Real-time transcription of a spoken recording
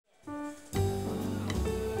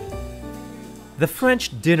The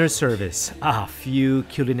French dinner service. Few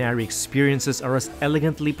culinary experiences are as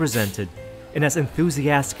elegantly presented and as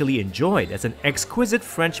enthusiastically enjoyed as an exquisite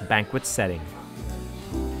French banquet setting.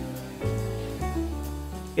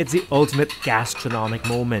 It's the ultimate gastronomic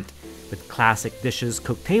moment, with classic dishes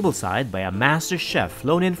cooked tableside by a master chef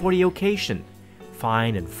flown in for the occasion,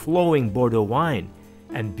 fine and flowing Bordeaux wine,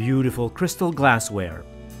 and beautiful crystal glassware.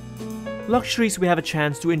 Luxuries we have a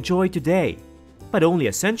chance to enjoy today, but only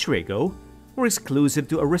a century ago, were exclusive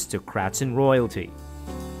to aristocrats and royalty.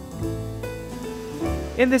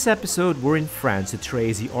 In this episode, we're in France to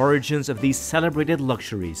trace the origins of these celebrated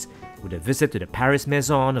luxuries with a visit to the Paris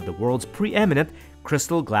Maison of the world's preeminent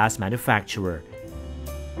crystal glass manufacturer.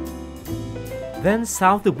 Then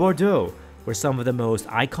south to Bordeaux, where some of the most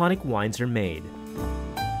iconic wines are made.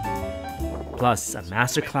 Plus, a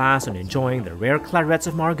masterclass on enjoying the rare clarets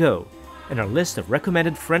of Margaux, and our list of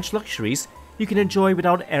recommended French luxuries you can enjoy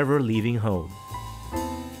without ever leaving home.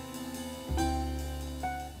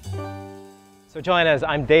 So join us,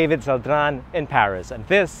 I'm David Celdran in Paris, and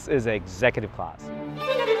this is Executive Class.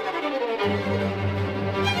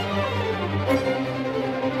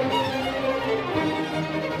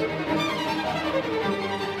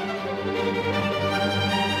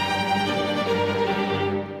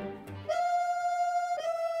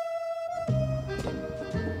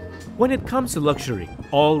 When it comes to luxury,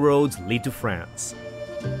 all roads lead to France.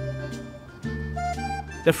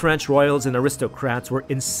 The French royals and aristocrats were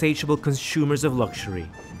insatiable consumers of luxury.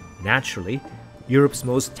 Naturally, Europe's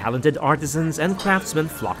most talented artisans and craftsmen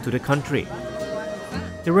flocked to the country.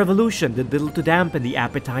 The revolution did little to dampen the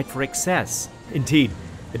appetite for excess. Indeed,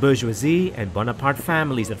 the bourgeoisie and Bonaparte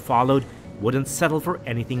families that followed wouldn't settle for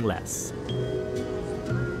anything less.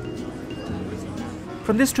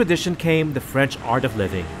 From this tradition came the French art of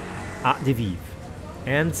living, art de vivre,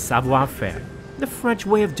 and savoir-faire, the French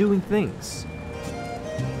way of doing things.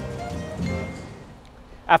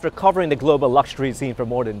 After covering the global luxury scene for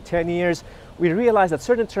more than 10 years, we realized that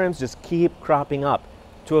certain terms just keep cropping up.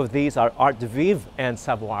 Two of these are art de vivre and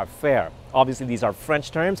savoir-faire. Obviously, these are French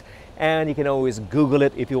terms, and you can always Google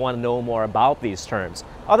it if you want to know more about these terms.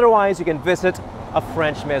 Otherwise, you can visit a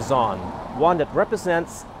French maison, one that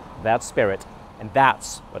represents that spirit. And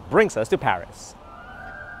that's what brings us to Paris.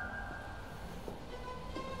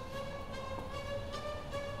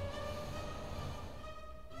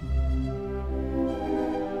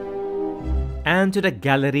 And to the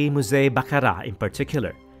Galerie Musée Baccarat in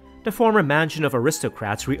particular. The former mansion of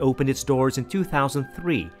aristocrats reopened its doors in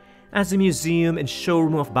 2003 as a museum and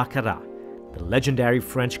showroom of Baccarat, the legendary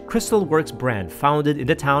French crystal works brand founded in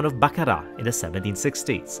the town of Baccarat in the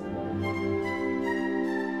 1760s.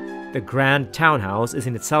 The grand townhouse is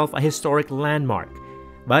in itself a historic landmark,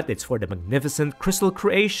 but it's for the magnificent crystal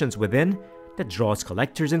creations within that draws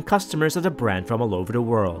collectors and customers of the brand from all over the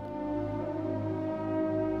world.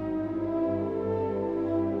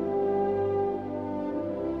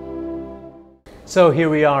 So here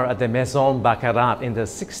we are at the Maison Baccarat in the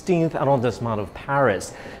 16th arrondissement of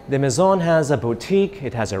Paris. The Maison has a boutique,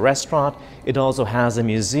 it has a restaurant, it also has a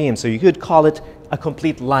museum, so you could call it a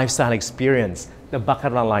complete lifestyle experience, the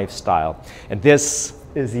Baccarat lifestyle. And this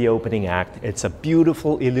is the opening act. It's a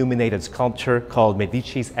beautiful illuminated sculpture called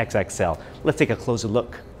Medici's XXL. Let's take a closer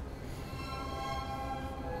look.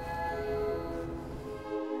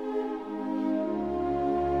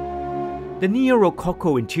 The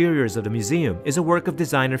neo-rococo interiors of the museum is a work of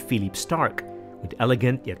designer Philippe Starck, with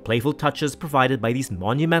elegant yet playful touches provided by these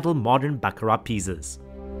monumental modern Baccarat pieces.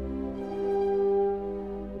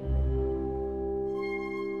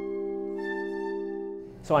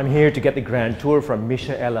 So I'm here to get the grand tour from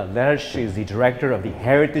Michaela Lerch. She's the director of the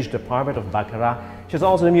Heritage Department of Baccarat. She's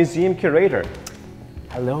also the museum curator.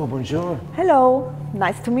 Hello, bonjour. Hello,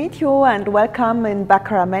 nice to meet you and welcome in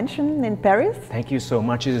Baccarat Mansion in Paris. Thank you so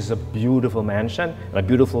much. It is a beautiful mansion and a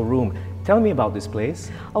beautiful room. Tell me about this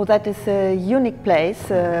place. Oh, that is a unique place,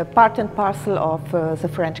 part and parcel of the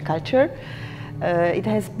French culture. It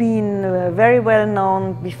has been very well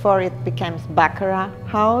known before it became Baccarat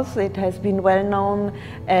House. It has been well known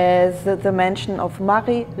as the mansion of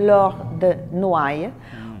Marie-Laure de Noailles,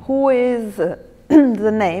 who is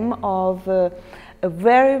the name of a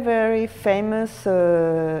very, very famous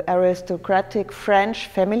aristocratic French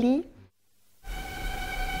family.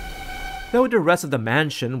 Though the rest of the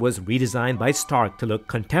mansion was redesigned by Starck to look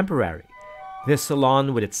contemporary, this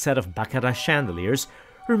salon with its set of Baccarat chandeliers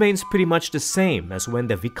remains pretty much the same as when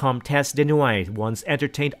the Vicomtesse de Noailles once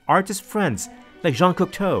entertained artist friends like Jean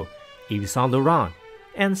Cocteau, Yves Saint Laurent,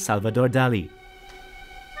 and Salvador Dali.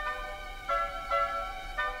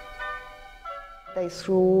 They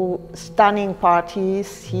threw stunning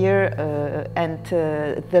parties here, and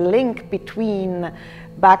the link between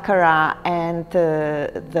Baccarat and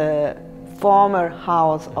the former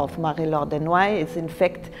house of Marie-Laure Desnoyers is in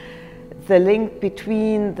fact the link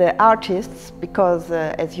between the artists, because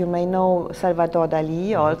as you may know, Salvador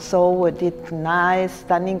Dali also did nice,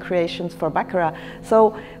 stunning creations for Baccarat.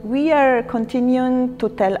 So we are continuing to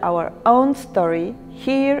tell our own story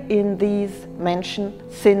here in these mansions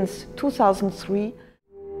since 2003.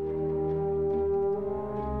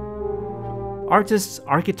 Artists,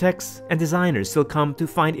 architects, and designers still come to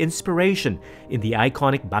find inspiration in the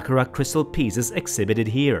iconic Baccarat crystal pieces exhibited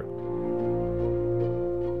here.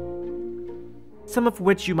 Some of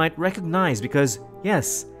which you might recognize because,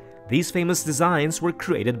 yes, these famous designs were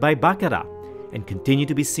created by Baccarat and continue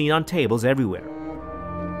to be seen on tables everywhere.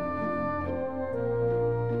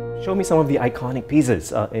 Show me some of the iconic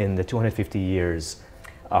pieces in the 250 years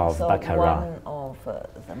of Baccarat. One of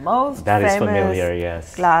the most that famous is familiar,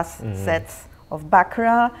 yes. glass sets of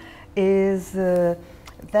Baccarat is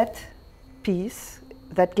that piece,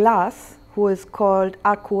 that glass, who is called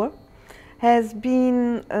Harcourt, has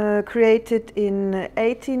been created in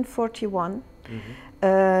 1841,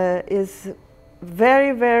 is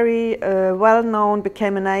very, very well known,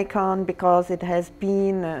 became an icon because it has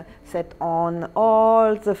been set on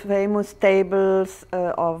all the famous tables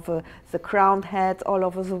of the crowned heads all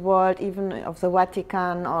over the world, even of the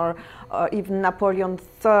Vatican, or even Napoleon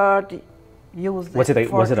III used it. Was it a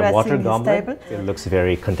water his goblet? table. It looks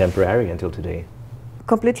very contemporary until today.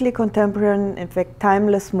 Completely contemporary, in fact,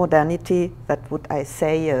 timeless modernity. That would I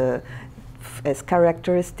say as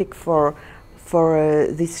characteristic for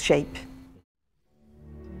this shape.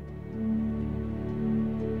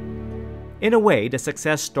 In a way, the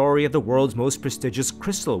success story of the world's most prestigious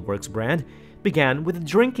crystal works brand began with a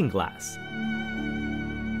drinking glass.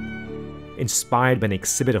 Inspired by an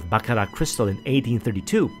exhibit of Baccarat crystal in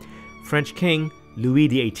 1832, French King Louis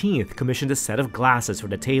XVIII commissioned a set of glasses for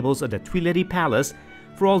the tables of the Tuileries Palace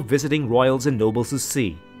for all visiting royals and nobles to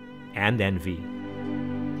see and envy.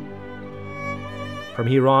 From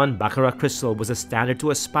here on, Baccarat crystal was a standard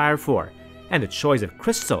to aspire for, and the choice of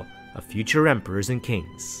crystal of future emperors and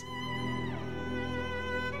kings.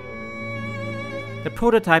 The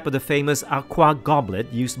prototype of the famous Harcourt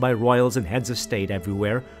goblet used by royals and heads of state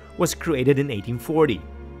everywhere was created in 1840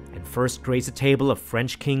 and first graced the table of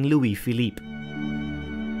French King Louis Philippe.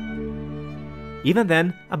 Even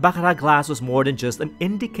then, a Baccarat glass was more than just an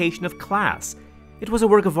indication of class. It was a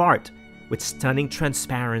work of art with stunning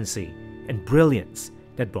transparency and brilliance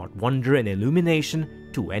that brought wonder and illumination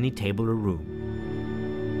to any table or room.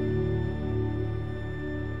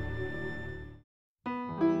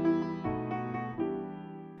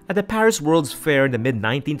 At the Paris World's Fair in the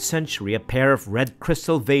mid-19th century, a pair of red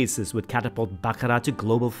crystal vases would catapult Baccarat to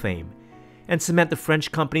global fame and cement the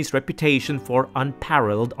French company's reputation for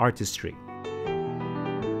unparalleled artistry.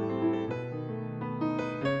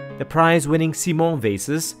 The prize-winning Simon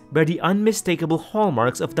vases bear the unmistakable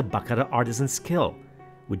hallmarks of the Baccarat artisan's skill,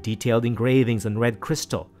 with detailed engravings on red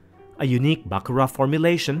crystal, a unique Baccarat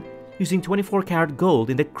formulation using 24-karat gold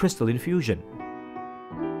in the crystal infusion.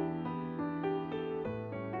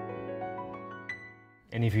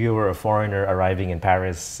 And if you were a foreigner arriving in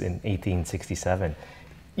Paris in 1867,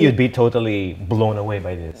 you'd be totally blown away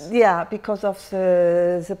by this. Yeah, because of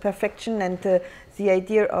the perfection and the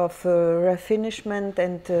idea of raffinishment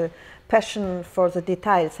and passion for the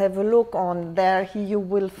details. Have a look on there. Here you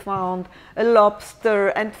will find a lobster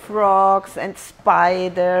and frogs and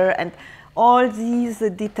spider, and all these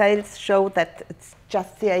details show that it's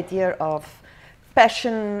just the idea of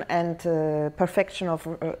passion and perfection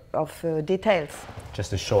of details. Just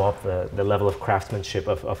to show off the level of craftsmanship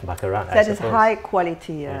of Baccarat, That is high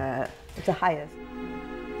quality, the highest.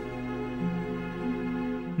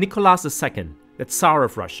 Nicholas II, the Tsar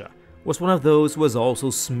of Russia, was one of those who was also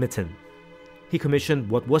smitten. He commissioned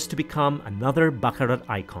what was to become another Baccarat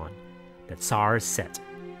icon, the Tsar Set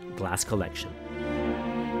glass collection.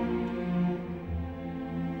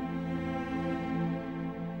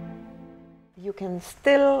 You can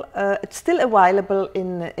still, it's still available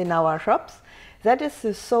in our shops. That is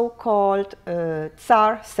the so-called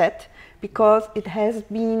Tsar set, because it has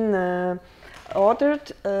been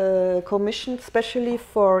ordered, commissioned specially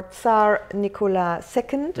for Tsar Nicholas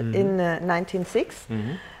II in 1906,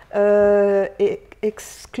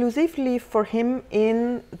 exclusively for him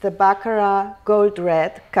in the Baccarat gold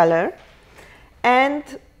red color, and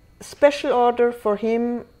special order for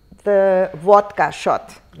him the vodka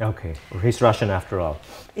shot. Okay, he's Russian after all.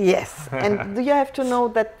 Yes, and you have to know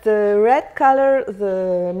that the red color,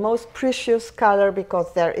 the most precious color,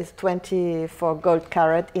 because there is 24 gold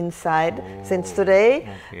carat inside since today,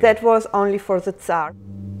 that was only for the Tsar.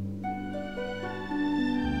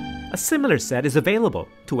 A similar set is available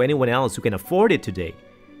to anyone else who can afford it today.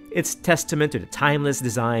 It's testament to the timeless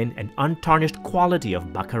design and untarnished quality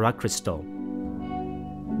of Baccarat crystal.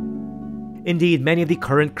 Indeed, many of the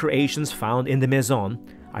current creations found in the Maison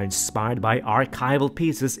are inspired by archival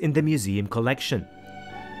pieces in the museum collection.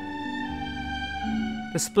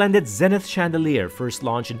 The splendid Zenith chandelier, first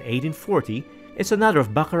launched in 1840, is another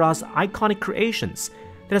of Baccarat's iconic creations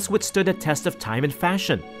that has withstood the test of time and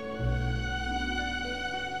fashion.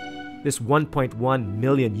 This $1.1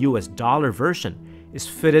 million version is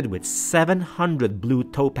fitted with 700 blue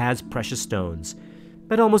topaz precious stones,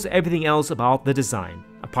 but almost everything else about the design,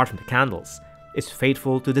 apart from the candles, is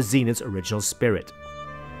faithful to the Zenith's original spirit.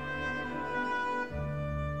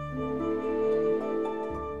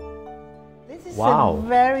 This is a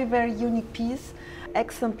very, very unique piece,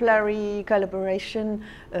 exemplary collaboration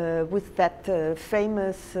with that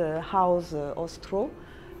famous house Ostro,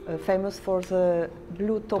 famous for the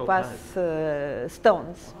blue topaz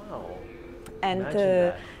stones. Wow.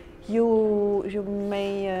 And you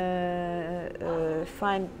may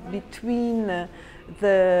find between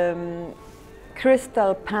the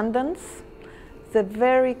crystal pendants, the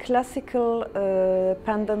very classical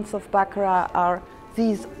pendants of Baccarat are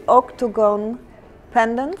these octagon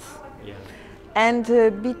pendants. Yeah. And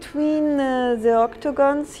between the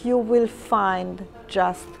octagons you will find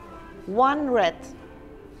just one red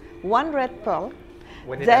pearl.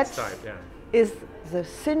 When did that start? Yeah. Is the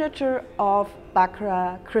signature of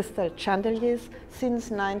Baccarat crystal chandeliers since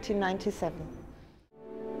 1997.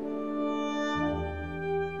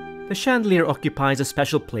 The chandelier occupies a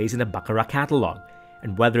special place in the Baccarat catalog,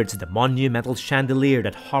 and whether it's the monumental chandelier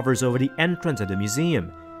that hovers over the entrance of the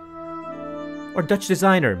museum, or Dutch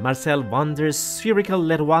designer Marcel van der's spherical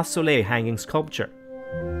Le Roi Soleil hanging sculpture,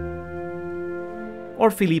 or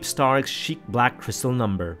Philippe Starck's chic black crystal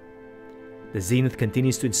number, the Zenith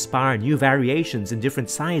continues to inspire new variations in different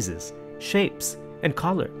sizes, shapes, and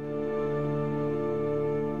color.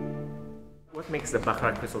 What makes the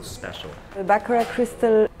Baccarat crystal special? The Baccarat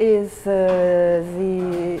crystal is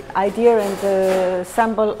the idea and the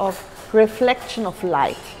symbol of reflection of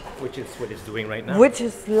light. Which is what it's doing right now. Which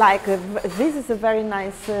is like, this is a very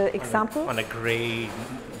nice example. On a gray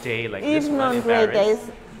day like this one. Even on gray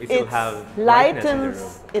days. It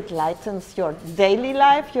lightens your daily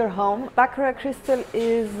life, your home. Baccarat crystal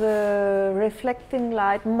is reflecting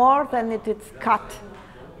light more than it's cut,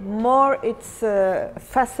 more it's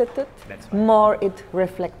faceted, more it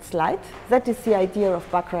reflects light. That is the idea of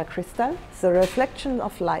Baccarat crystal, the reflection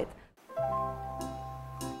of light.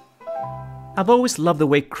 I've always loved the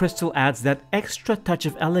way crystal adds that extra touch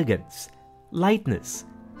of elegance, lightness,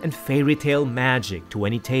 and fairy tale magic to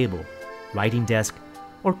any table, writing desk,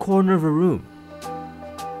 or corner of a room.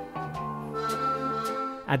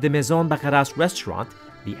 At the Maison Baccarat's restaurant,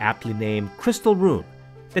 the aptly named Crystal Room,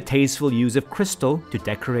 the tasteful use of crystal to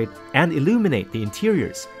decorate and illuminate the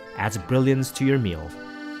interiors adds brilliance to your meal.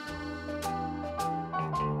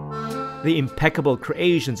 The impeccable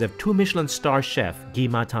creations of two Michelin star chef Guy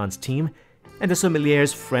Martin's team and the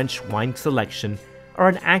sommelier's French wine selection are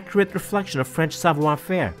an accurate reflection of French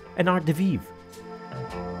savoir-faire and art de vivre.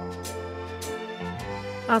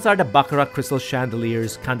 As are the Baccarat crystal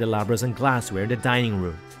chandeliers, candelabras, and glassware in the dining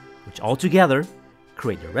room, which altogether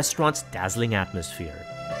create the restaurant's dazzling atmosphere.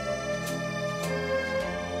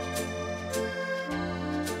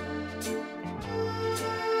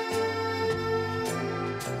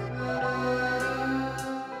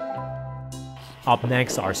 Up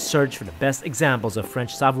next, our search for the best examples of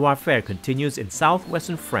French savoir-faire continues in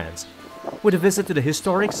southwestern France, with a visit to the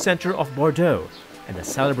historic center of Bordeaux and the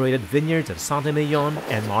celebrated vineyards of Saint-Emilion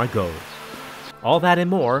and Margaux. All that and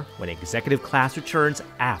more when Executive Class returns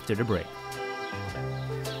after the break.